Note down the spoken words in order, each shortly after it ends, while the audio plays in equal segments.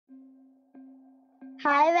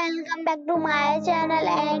Hi, welcome back to my channel,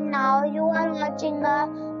 and now you are watching a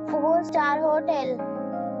 4-star hotel.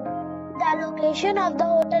 The location of the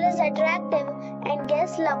hotel is attractive and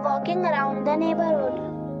guests love walking around the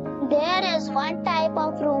neighborhood. There is one type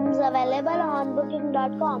of rooms available on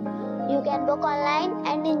booking.com. You can book online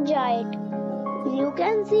and enjoy it. You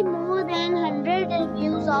can see more than 100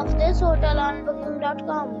 reviews of this hotel on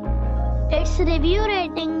booking.com. Its review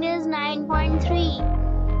rating is 9.3.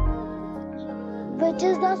 which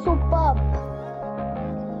is the superb.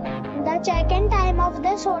 The check-in time of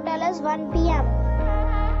this hotel is 1 p.m.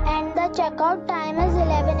 and the checkout time is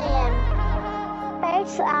 11 a.m.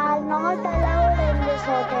 Pets are not allowed in this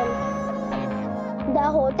hotel. The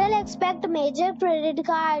hotel accepts major credit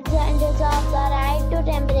cards and reserves the right to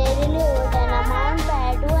temporarily hold an amount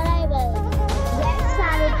prior to arrival. Guests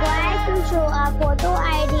are required to show a photo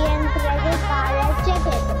ID and credit card at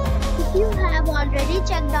check-in. If you have already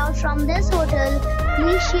checked out from this hotel,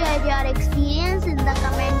 please share your experience in the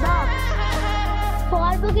comment box. For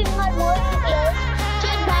booking or more details,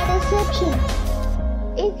 check the description.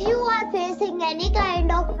 If you are facing any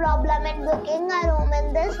kind of problem in booking a room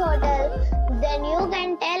in this hotel, then you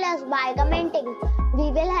can tell us by commenting.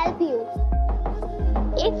 We will help you.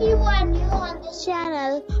 If you are new on this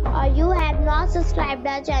channel or you have not subscribed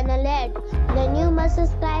our channel yet, then you must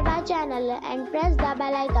subscribe our channel and press the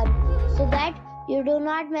bell icon so that you do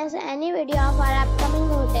not miss any video of our upcoming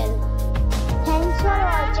hotel. Thanks for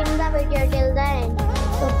watching the video till the end.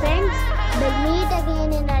 So friends, we'll meet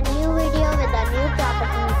again in a new video with a new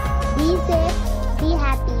property. Be safe.